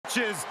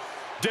matches.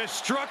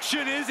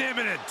 Destruction is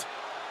imminent.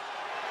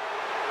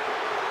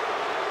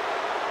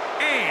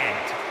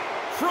 And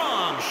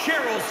from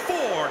Sherrills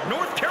Ford,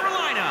 North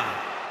Carolina,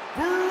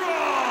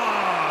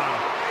 Braun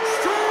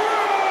Strowman!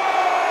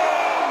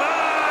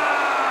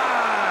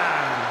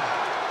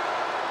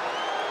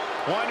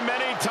 Won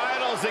many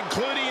titles,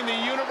 including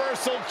the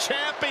Universal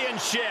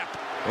Championship.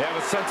 Yeah,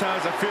 but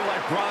sometimes I feel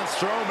like Braun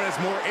Strowman is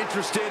more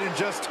interested in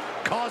just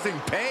causing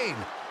pain.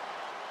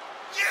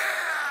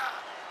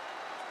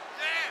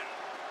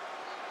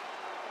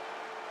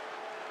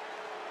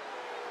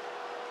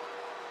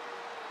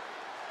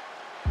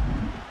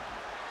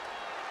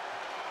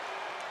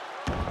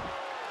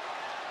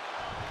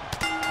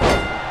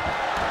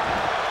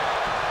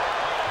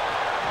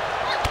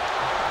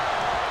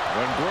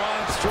 When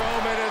Braun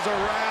Strowman is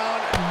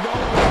around, no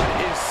one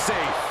is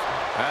safe.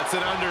 That's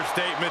an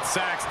understatement,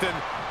 Saxton.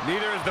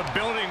 Neither is the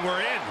building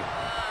we're in.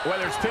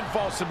 Whether it's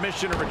pinfall,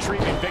 submission, or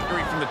retrieving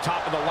victory from the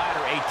top of the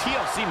ladder, a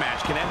TLC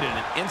match can end in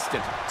an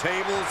instant.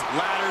 Tables,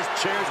 ladders,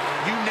 chairs,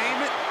 you name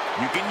it,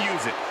 you can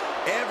use it.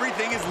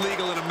 Everything is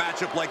legal in a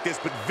matchup like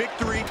this, but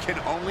victory can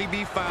only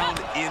be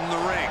found in the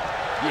ring.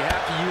 You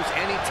have to use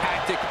any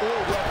tactic or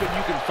weapon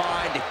you can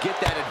find to get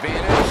that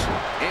advantage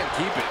and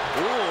keep it.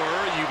 Or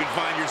you can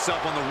find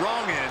yourself on the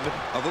wrong end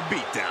of a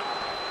beatdown.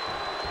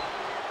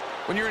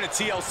 When you're in a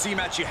TLC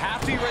match, you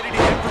have to be ready to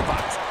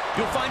improvise.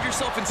 You'll find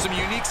yourself in some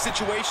unique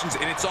situations,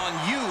 and it's on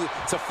you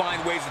to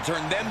find ways to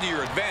turn them to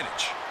your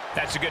advantage.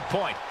 That's a good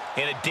point.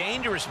 In a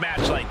dangerous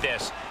match like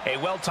this, a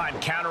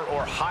well-timed counter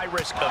or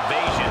high-risk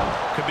evasion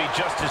could be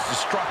just as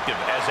destructive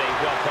as a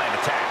well-planned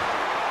attack.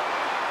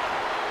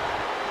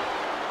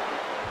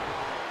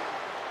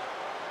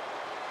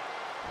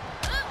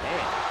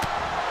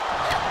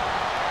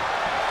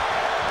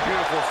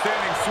 Beautiful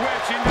standing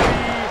switch into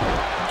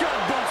the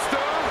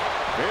gunbuster.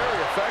 Very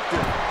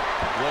effective.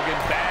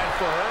 Looking bad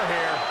for her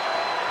here.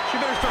 She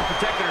better start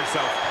protecting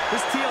herself.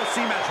 This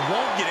TLC match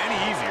won't get any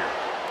easier.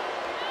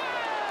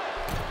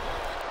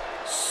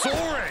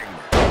 Soaring.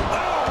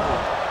 Oh!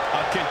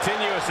 A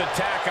continuous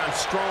attack on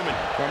Strowman.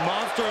 The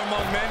monster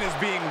among men is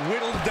being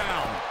whittled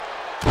down.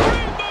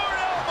 Springboard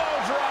elbow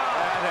drop.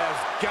 That has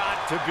got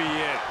to be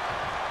it.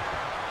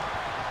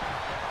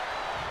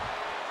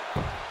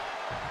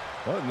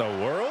 What in the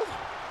world?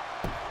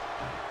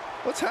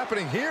 What's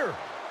happening here?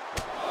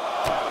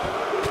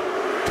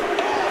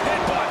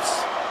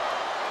 Headbutts.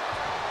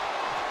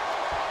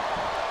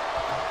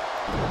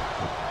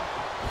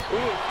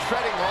 Ooh,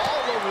 treading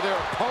all over their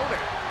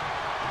opponent.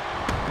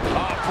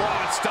 Oh,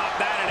 Braun stopped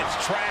that in its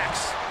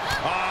tracks.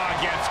 Oh,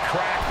 gets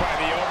cracked by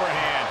the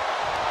overhand.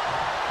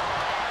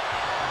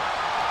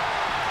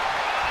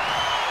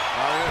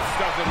 Oh, this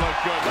doesn't look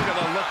good. Look at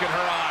the look in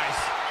her eyes.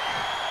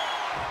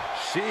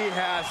 She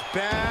has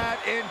bad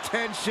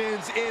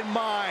intentions in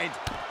mind.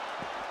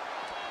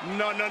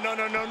 No, no, no,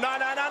 no, no, no, no,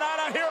 no, no,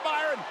 no, here,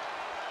 Byron.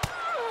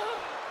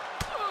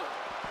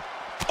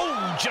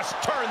 Oh, just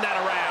turn that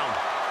around.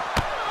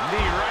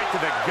 Knee right to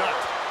the gut.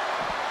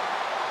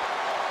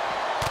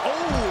 Oh,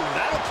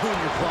 that'll tune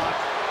your clock.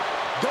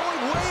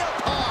 Going way up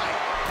high.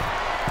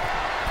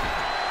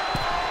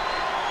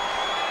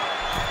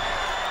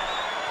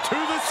 To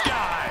the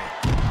sky.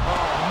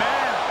 Oh,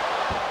 man.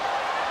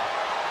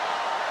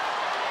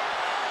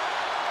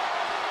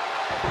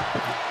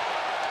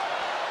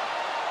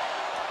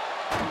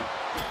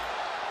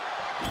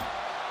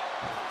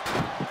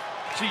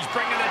 She's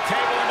bringing the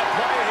table into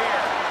play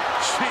here.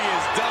 She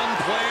is done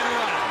playing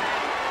around.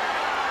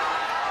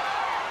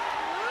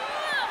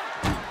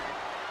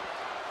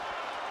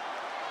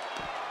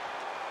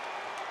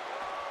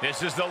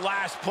 This is the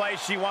last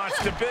place she wants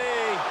to be.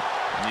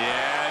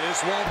 Yeah,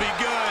 this won't be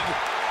good.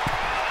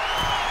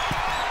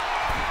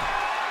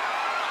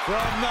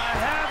 From the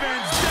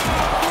heavens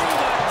down through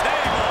the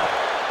table.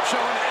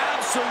 Showing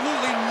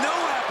absolutely no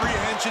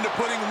apprehension to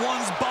putting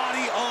one's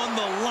body on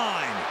the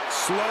line.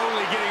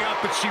 Slowly getting up,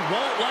 but she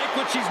won't like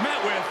what she's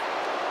met with.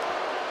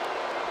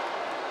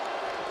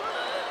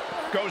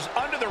 Goes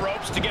under the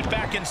ropes to get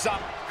back in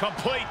some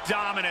complete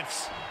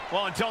dominance.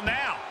 Well, until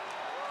now.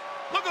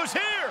 Look who's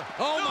here!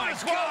 Oh, no my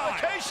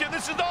disqualification.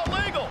 This is all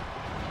legal.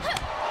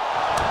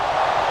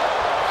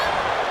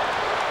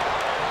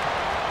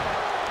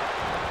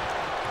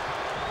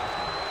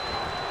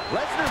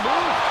 Lesnar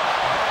move.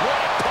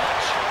 What a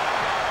punch!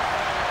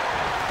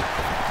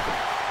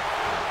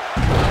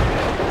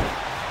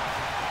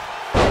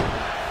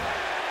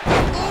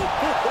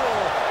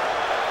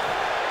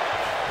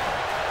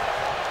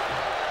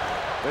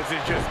 This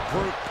is just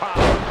brute power.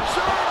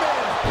 Strowman.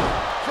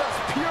 Just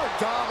pure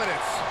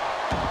dominance.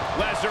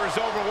 Lesnar is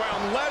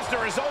overwhelmed.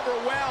 Lesnar is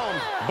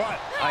overwhelmed. But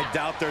I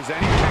doubt there's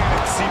any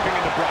panic seeping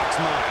into Brock's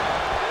mind.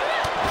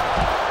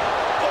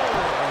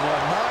 And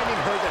reminding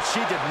her that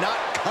she did not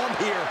come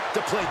here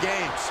to play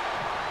games.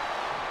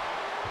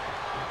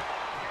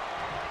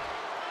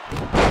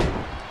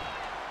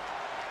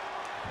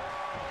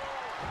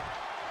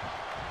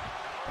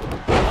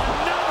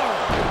 Another!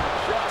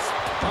 Just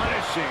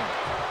punishing.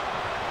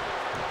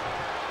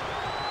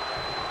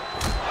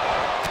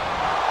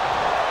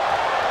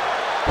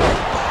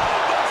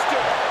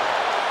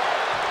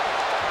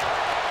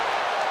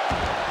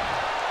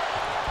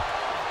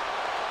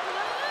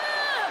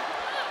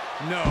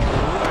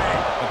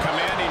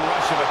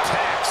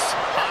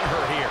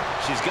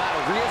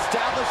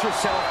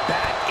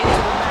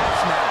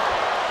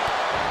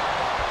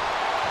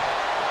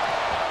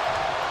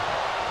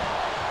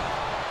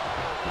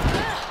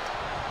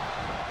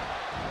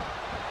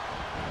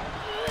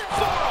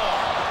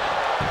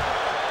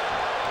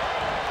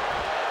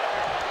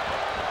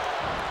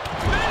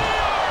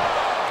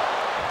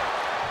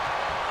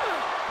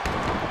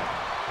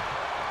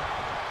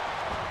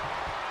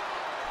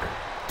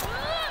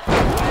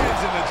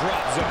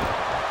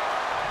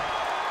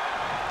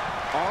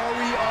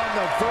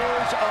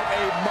 image of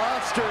a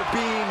monster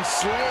being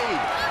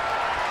slayed.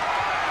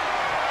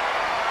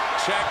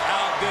 Check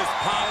out this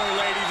power,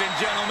 ladies and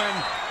gentlemen.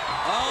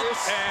 Up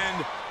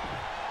and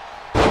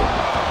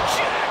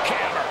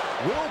jackhammer.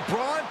 Will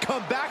Braun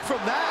come back from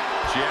that?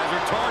 She has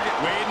her target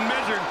weighed and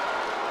measured.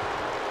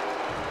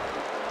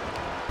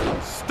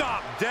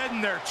 Stop dead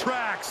in their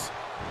tracks.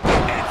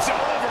 It's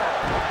over.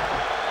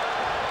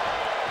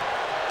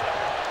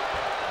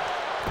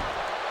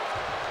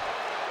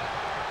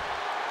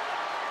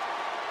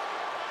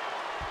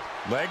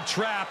 Leg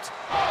trapped.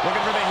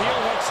 Looking for the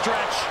heel hook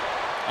stretch.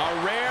 A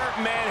rare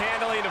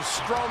manhandling of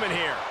Strowman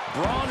here.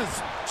 Braun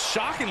is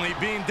shockingly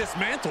being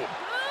dismantled.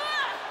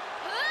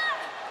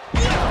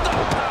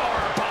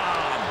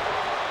 Powerbomb.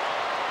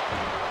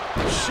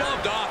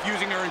 shoved off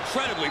using her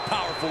incredibly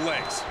powerful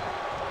legs.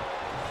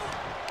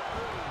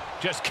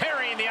 Just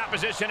carrying the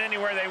opposition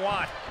anywhere they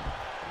want.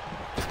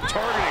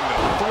 Targeting the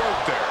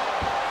throat there.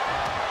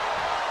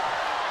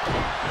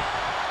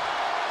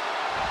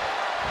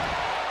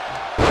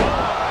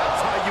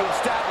 That's how you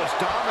establish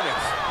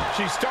dominance.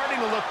 She's starting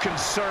to look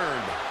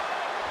concerned.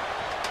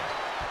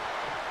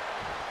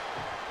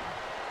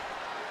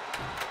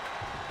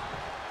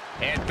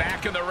 And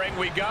back in the ring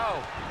we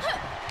go.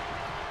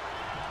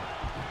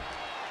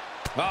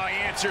 Oh, he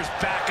answers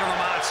back on the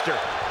monster.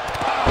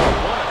 Oh,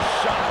 what a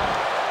shot.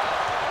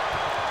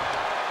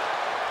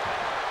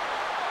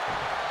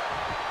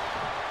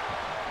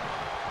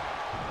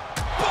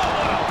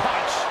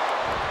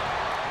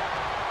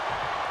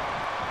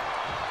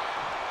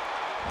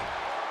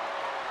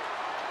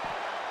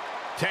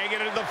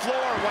 Taking it to the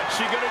floor. What's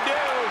she gonna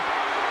do?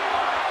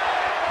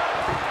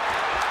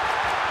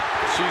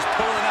 She's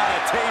pulling out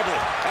a table,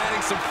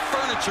 adding some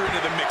furniture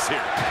into the mix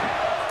here.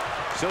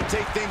 She'll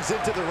take things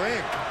into the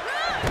ring.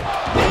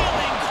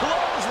 Kneeling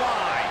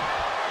clothesline.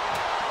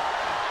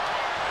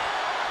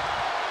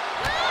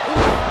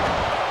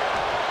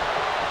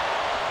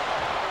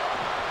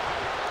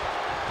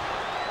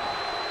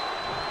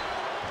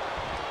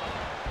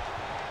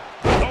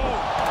 Oh,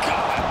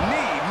 God.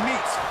 Knee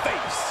meets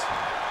face.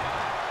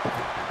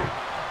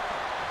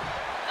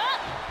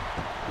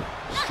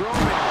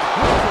 Strowman,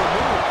 crucial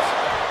moves.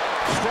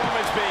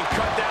 Strowman's being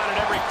cut down in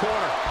every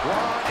corner.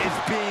 Braun is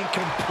being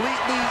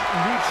completely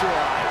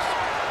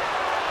neutralized.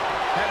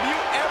 Have you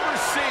ever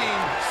seen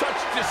such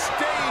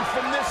disdain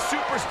from this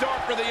superstar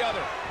for the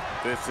other?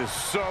 This is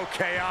so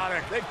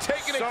chaotic. They've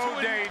taken it So to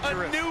a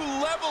dangerous. new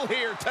level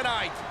here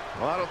tonight.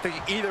 Well, I don't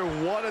think either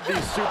one of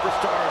these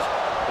superstars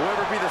will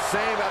ever be the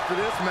same after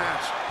this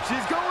match.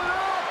 She's going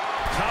up.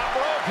 Top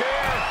rope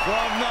here.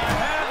 From the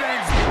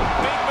heavens.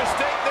 Big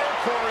mistake there,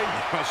 Corey.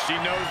 Well, she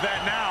knows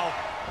that now.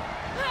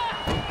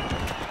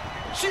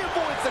 She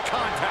avoids the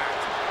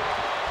contact.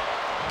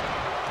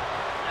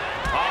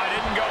 Oh, it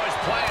didn't go as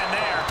planned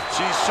there.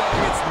 She's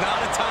showing it's not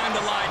a time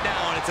to lie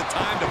down, it's a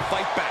time to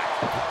fight back.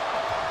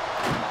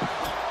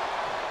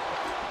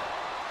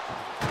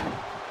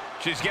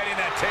 She's getting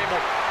that table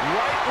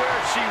right where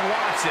she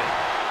wants it.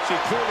 She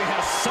clearly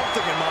has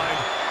something in mind.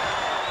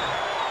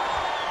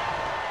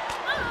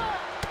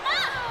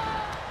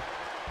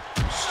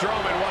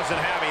 Strowman wasn't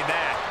having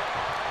that.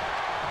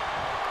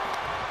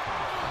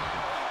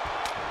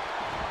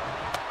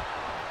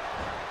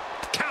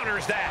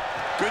 Counters that.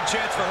 Good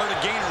chance for her to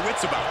gain her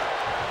wits about it.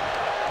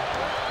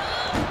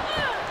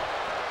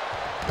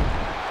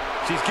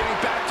 She's getting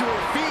back to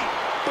her feet,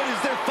 but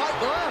is there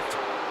fight left?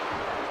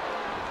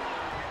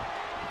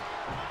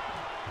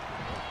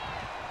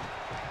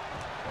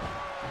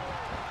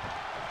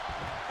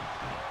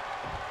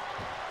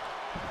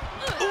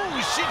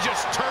 Ooh, she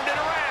just turned it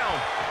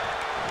around.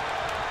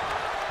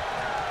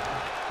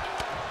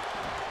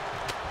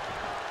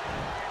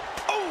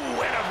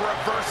 Ooh, and a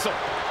reversal.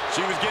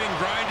 She was getting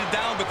grinded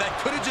down, but that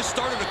could have just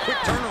started a quick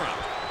turnaround.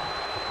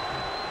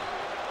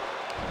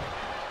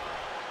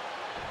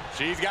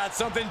 She's got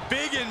something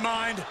big in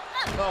mind.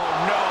 Oh,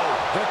 no.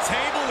 The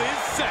table is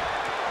set.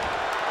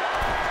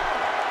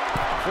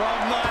 From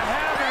the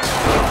heavens.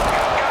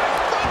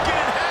 Broken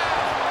in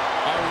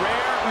half. A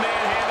rare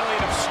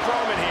manhandling of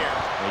Strowman here.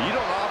 Now, you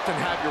don't often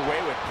have your way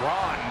with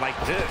Braun like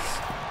this.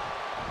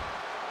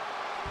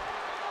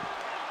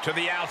 To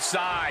the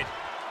outside.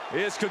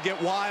 This could get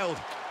wild.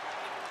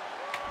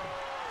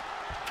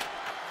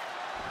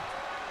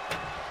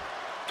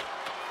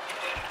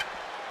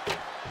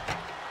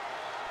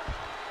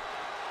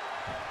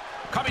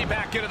 Coming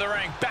back into the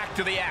ring, back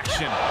to the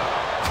action.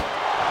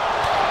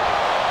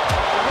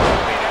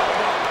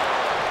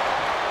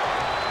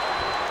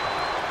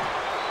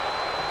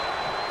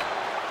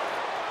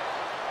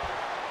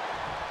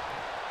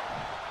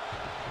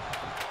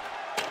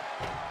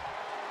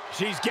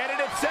 She's getting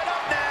it set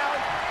up now.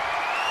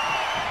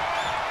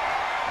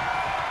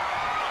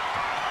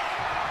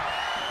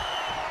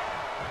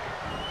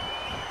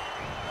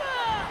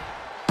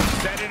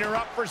 Setting her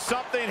up for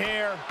something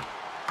here.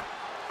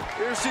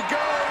 Here she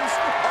goes,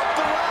 up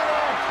the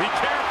ladder. Be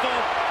careful.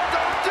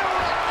 Don't do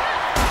it.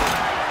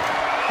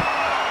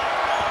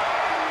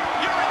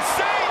 You're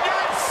insane.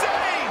 You're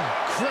insane.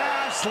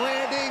 Crash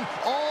landing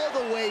all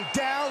the way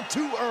down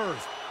to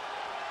earth.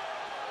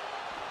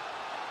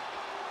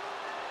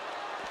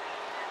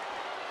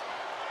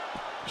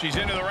 She's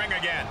into the ring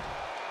again.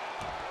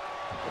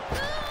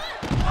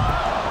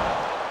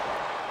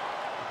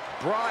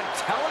 Braun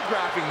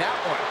telegraphing that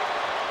one.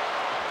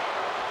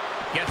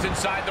 Gets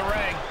inside the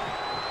ring.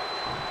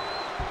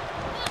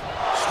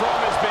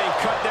 Strowman's being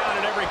cut down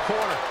in every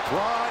corner.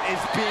 Braun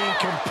is being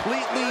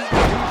completely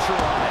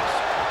neutralized.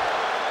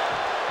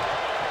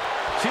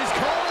 She's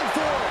calling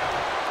for it.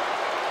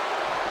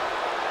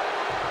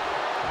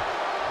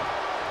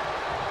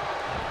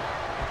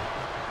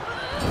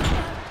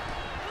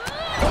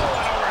 Oh,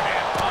 an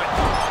overhand punch.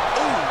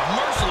 Ooh,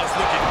 merciless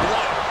looking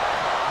blow.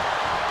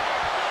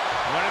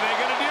 What are they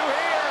going to do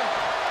here?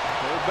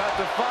 We're about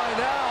to find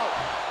out.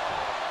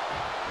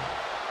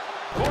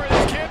 Corey,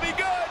 this can't be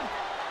good.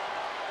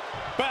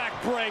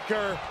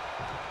 Backbreaker.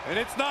 And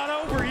it's not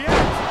over yet.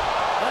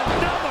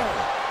 Another.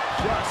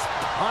 Just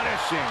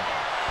punishing.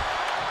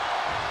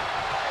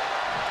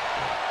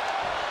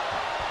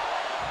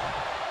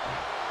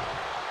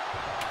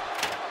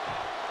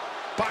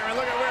 Byron,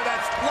 look at where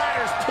that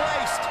ladder's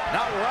placed.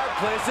 Not where I'd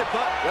place it,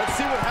 but let's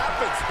see what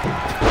happens.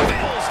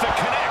 Fails to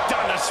connect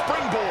on the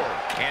springboard.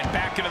 And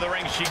back into the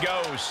ring she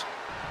goes.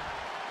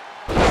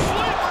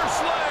 Sleeper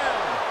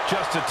slam.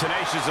 Just a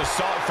tenacious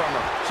assault from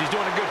her. She's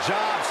doing a good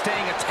job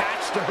staying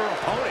attached to her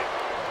opponent.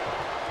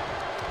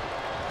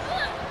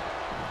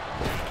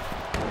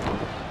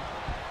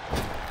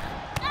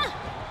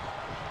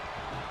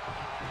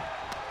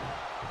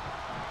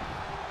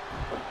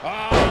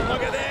 Oh,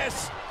 look at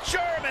this.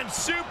 German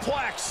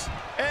suplex.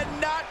 And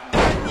not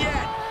done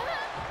yet.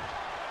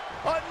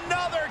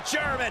 Another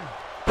German.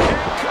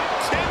 And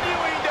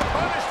continuing to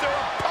punish their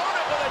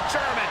opponent with a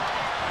German.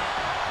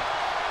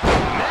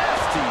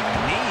 Nasty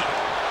knee.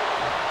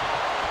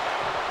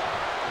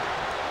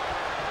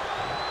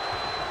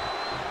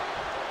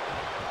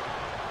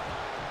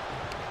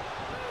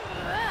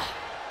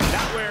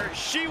 Not where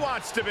she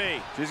wants to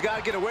be. She's got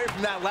to get away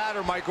from that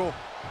ladder, Michael.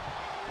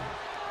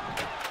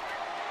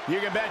 You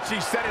can bet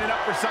she's setting it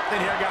up for something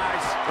here,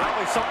 guys.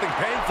 Probably something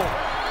painful.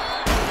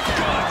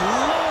 Good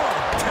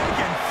Lord,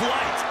 taking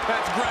flight.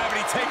 That's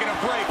gravity taking a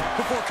break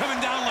before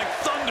coming down like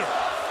thunder.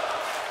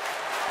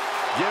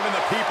 Giving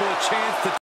the people a chance to